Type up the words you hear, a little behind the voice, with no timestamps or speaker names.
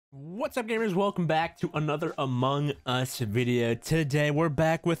What's up, gamers? Welcome back to another Among Us video. Today we're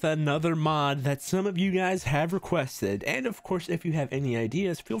back with another mod that some of you guys have requested, and of course if you have any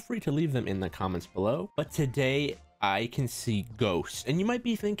ideas, feel free to leave them in the comments below. But today I can see ghosts, and you might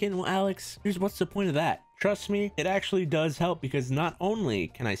be thinking, well Alex, what's the point of that? Trust me, it actually does help, because not only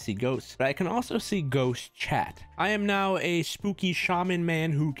can I see ghosts, but I can also see ghost chat. I am now a spooky shaman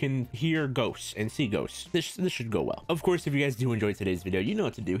man who can hear ghosts and see ghosts. This should go well. Of course, if you guys do enjoy today's video, you know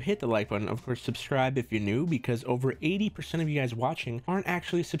what to do. Hit the like button. Of course, subscribe if you're new, because over 80% of you guys watching aren't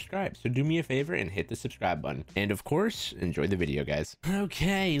actually subscribed. So do me a favor and hit the subscribe button. And of course, enjoy the video, guys.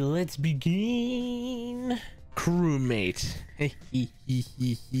 Okay, let's begin. Crewmate.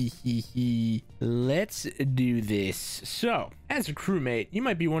 Let's do this. So as a crewmate, you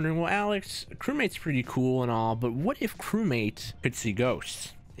might be wondering, well Alex, crewmate's pretty cool and all, but what if crewmate could see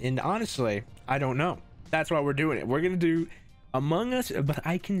ghosts? And honestly, I don't know. That's why we're doing it. We're gonna do Among Us, but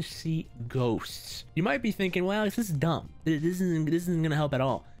I can see ghosts. You might be thinking, well Alex, this is dumb. This isn't gonna help at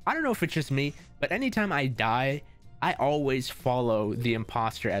all. I don't know if it's just me, but anytime I die, I always follow the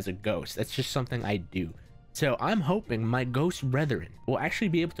imposter as a ghost. That's just something I do. So I'm hoping my ghost brethren will actually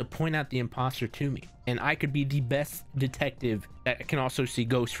be able to point out the imposter to me, and I could be the best detective that can also see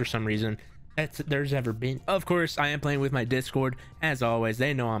ghosts for some reason there's ever been. Of course, I am playing with my Discord. As always,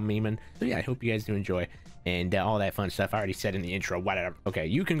 they know I'm memeing. So yeah, I hope you guys do enjoy. And all that fun stuff I already said in the intro. Whatever. Okay,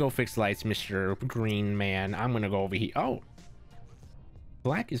 you can go fix lights, Mr. Green Man. I'm gonna go over here. Oh.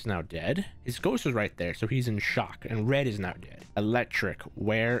 Black is now dead. His ghost is right there, so he's in shock. And red is now dead. Electric.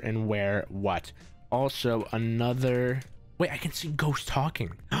 Where and where what? Also another, wait, I can see ghosts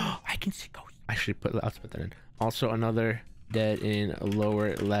talking. I can see ghosts. Let's put that in. Also another dead in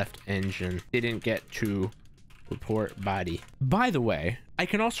lower left engine. Didn't get to report body. By the way, I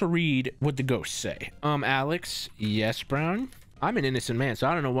can also read what the ghosts say. Alex, yes, Brown. I'm an innocent man, so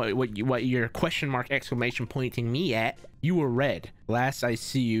I don't know what your question mark exclamation pointing me at. You were red. Last I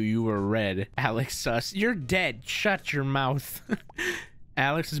see you, you were red. Alex sus. You're dead. Shut your mouth.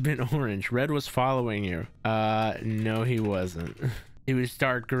 Alex has been orange. Red was following you. No, he wasn't. He was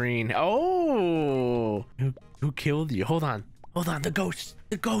dark green. Oh, who killed you? Hold on. The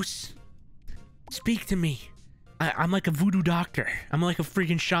ghosts. Speak to me. I'm like a voodoo doctor. I'm like a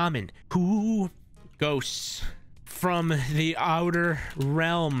freaking shaman. Who? Ghosts from the outer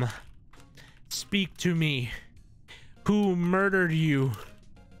realm. Speak to me. Who murdered you?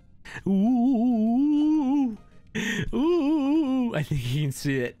 Ooh. Ooh, I think you can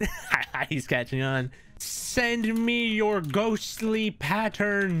see it. He's catching on. Send me your ghostly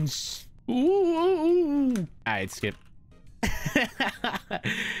patterns. Ooh. All right, skip.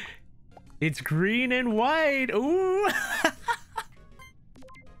 It's green and white. Ooh.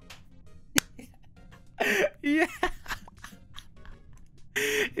 Yeah.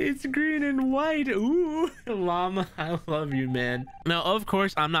 It's green and white. Ooh, llama, I love you, man. Now, of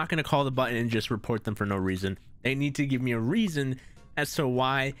course, I'm not going to call the button and just report them for no reason. They need to give me a reason as to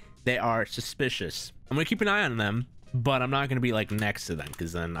why they are suspicious. I'm going to keep an eye on them, but I'm not going to be like next to them,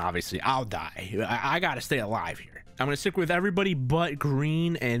 because then obviously I'll die. I got to stay alive here. I'm going to stick with everybody but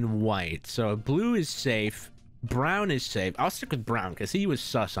green and white. So blue is safe. Brown is safe. I'll stick with brown because he was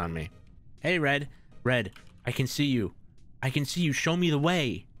sus on me. Hey, red, I can see you. I can see you. Show me the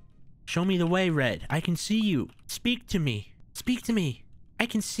way. Show me the way, red. I can see you. Speak to me. Speak to me. I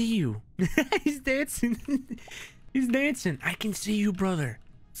can see you. He's dancing. He's dancing. I can see you, brother.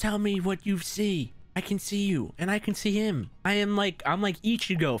 Tell me what you see. I can see you, and I can see him. I'm like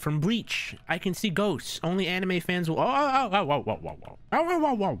Ichigo from Bleach. I can see ghosts. Only anime fans will. Whoa.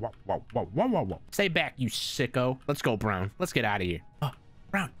 Stay back, you sicko. Let's go, Brown. Let's get out of here. Oh,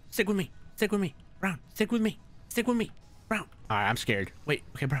 Brown, stick with me. Stick with me. Brown, stick with me. Stick with me. Brown. All right, I'm scared. Wait.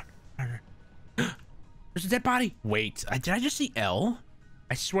 Okay, Brown. There's a dead body. Wait, did I just see L?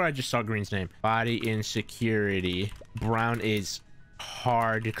 I swear I just saw Green's name. Body insecurity. Brown is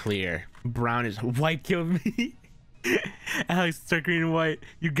hard to clear. Brown is white. Killed me. Alex, start green and white.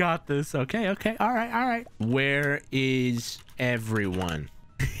 You got this. Okay. All right. Where is everyone?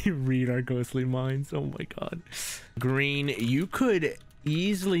 Read our ghostly minds. Oh my god. Green, you could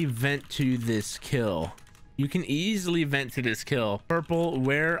easily vent to this kill. You can easily vent to this kill. Purple,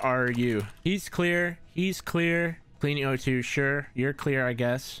 where are you? He's clear. Cleaning O2, sure. You're clear, I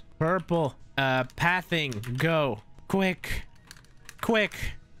guess. Purple, pathing, go. Quick.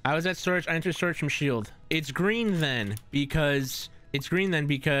 I was at storage. I entered storage from shield. It's green then because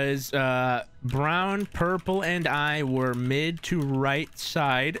brown, purple, and I were mid to right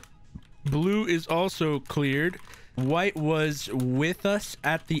side. Blue is also cleared. White was with us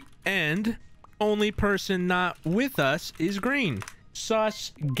at the end. Only person not with us is green.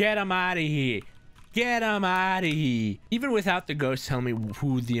 Sus. Get him out of here. Get him out of here. Even without the ghost telling me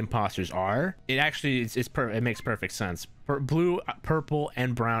who the imposters are, it actually it makes perfect sense. Blue, purple,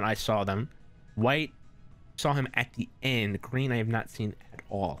 and brown, I saw them. White, saw him at the end. Green, I have not seen at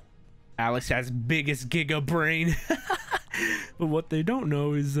all. Alex has biggest giga brain. But what they don't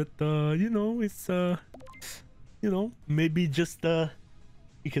know is that you know, it's you know, maybe just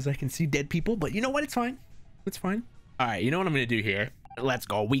because I can see dead people, but you know what, it's fine. It's fine. All right, you know what I'm gonna do here? Let's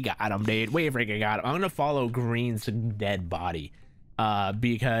go. We got him, dude. We freaking got him. I'm gonna follow Green's dead body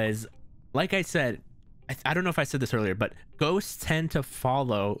because like I said, I don't know if I said this earlier, but ghosts tend to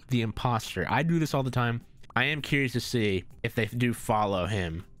follow the imposter. I do this all the time. I am curious to see if they do follow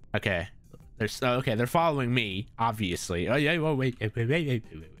him. Okay, okay, they're following me, obviously. Oh yeah, whoa, wait.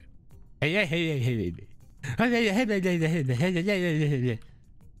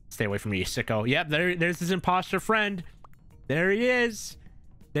 Stay away from me, you sicko. Yep, there's his imposter friend. There he is.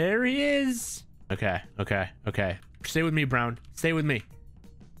 There he is. Okay. Stay with me, Brown. Stay with me.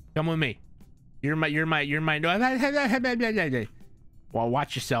 Come with me. You're my no. Well,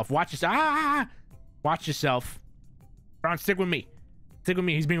 watch yourself. Watch yourself. Watch yourself. Brown, stick with me. Stick with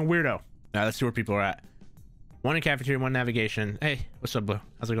me. He's being a weirdo. All right, let's see where people are at. One in cafeteria, one navigation. Hey, what's up, Blue?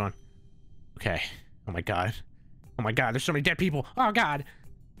 How's it going? Okay. Oh my god. Oh my god, there's so many dead people. Oh god.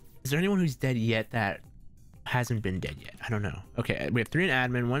 Is there anyone who's dead yet that hasn't been dead yet? I don't know. Okay, we have 3 in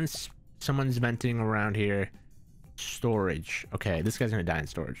admin. Someone's venting around here. Storage. Okay, this guy's gonna die in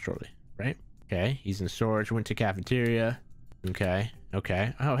storage shortly, right? Okay, he's in storage. Went to cafeteria. Okay.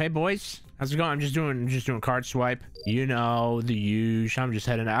 Oh, hey boys, how's it going? I'm just doing card swipe. You know the usual. I'm just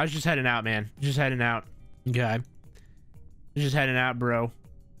heading out. I was just heading out, man. Just heading out. Okay. Just heading out, bro.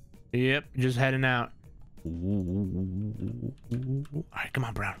 Yep, just heading out. Ooh. All right, come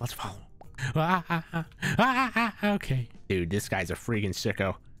on, Brown. Let's follow. Okay. Dude, this guy's a freaking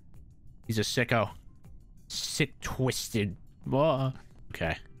sicko. He's a sicko. Sick, twisted. Whoa.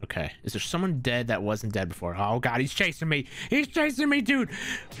 Okay. Is there someone dead that wasn't dead before? Oh, God, he's chasing me. He's chasing me, dude.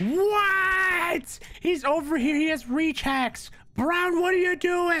 What? He's over here. He has reach hacks. Brown, what are you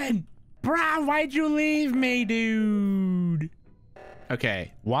doing? Brown, why'd you leave me, dude?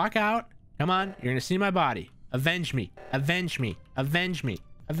 Okay, walk out. Come on, you're gonna see my body. Avenge me. Avenge me. Avenge me.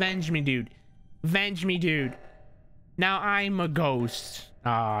 Avenge me, dude. Avenge me, dude. Now I'm a ghost.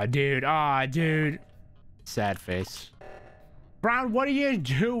 Aw, dude. Aw, dude. Sad face. Brown, what are you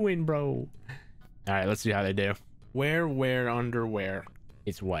doing, bro? All right, let's see how they do. Wear underwear.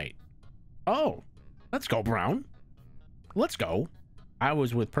 It's white. Oh, let's go, Brown. Let's go. I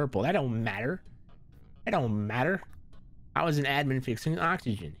was with purple. That don't matter. That don't matter. I was an admin fixing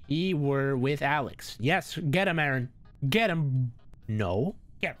oxygen. He were with Alex. Yes, get him, Aaron. Get him. No.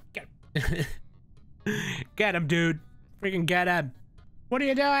 Get him. Get him, dude. Freaking get him. What are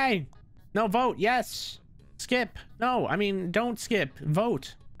you doing? No, vote. Yes. Skip. No, I mean, don't skip.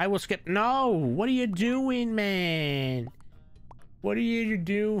 Vote. I will skip. No. What are you doing, man? What are you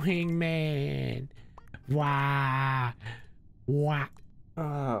doing, man? Wow. Wow.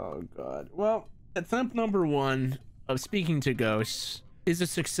 Oh, God. Well, attempt number 1 of speaking to ghosts is a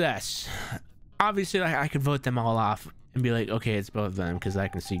success. Obviously, I could vote them all off and be like, okay, it's both of them because I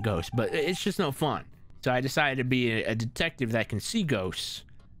can see ghosts, but it's just no fun. So I decided to be a detective that can see ghosts,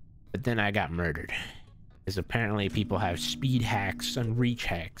 but then I got murdered because apparently people have speed hacks and reach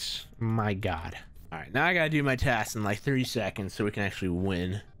hacks. My God. All right, now I gotta do my task in like 30 seconds so we can actually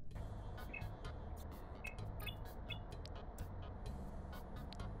win.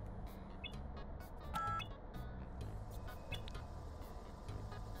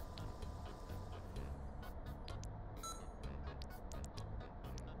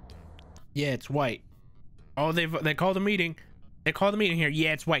 Yeah, it's white. Oh, they called a meeting. They called a meeting here.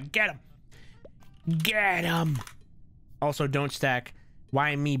 Yeah, it's white. Get him. Get him. Also, don't stack.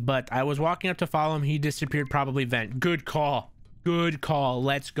 Why me? But I was walking up to follow him. He disappeared. Probably vent. Good call. Good call.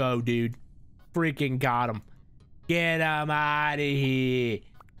 Let's go, dude. Freaking got him. Get him out of here.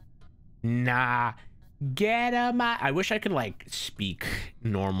 Nah. Get him out. I wish I could like speak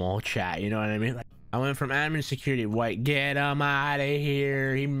normal chat. You know what I mean? Like, I went from admin security white. Get him out of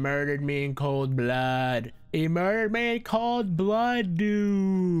here. He murdered me in cold blood. He murdered me in cold blood,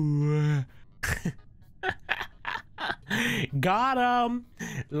 dude. Got him.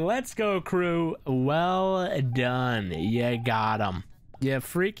 Let's go, crew. Well done. You got him. You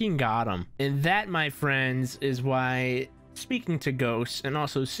freaking got him. And that, my friends, is why speaking to ghosts and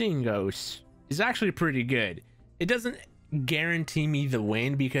also seeing ghosts is actually pretty good. It doesn't guarantee me the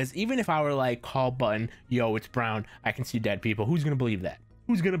win, because even if I were like, call button, yo, it's Brown, I can see dead people, who's gonna believe that?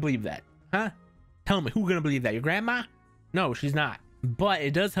 Who's gonna believe that? Huh? Tell me, who's gonna believe that? Your grandma? No, she's not. But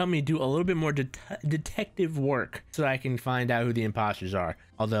it does help me do a little bit more detective work so I can find out who the imposters are.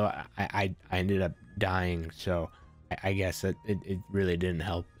 Although I ended up dying, so I guess it really didn't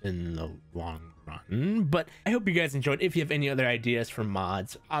help in the long run. But I hope you guys enjoyed. If you have any other ideas for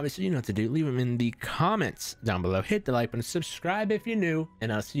mods, obviously you know what to do. Leave them in the comments down below. Hit the like button, subscribe if you're new,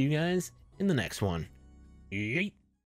 and I'll see you guys in the next one. Yeet.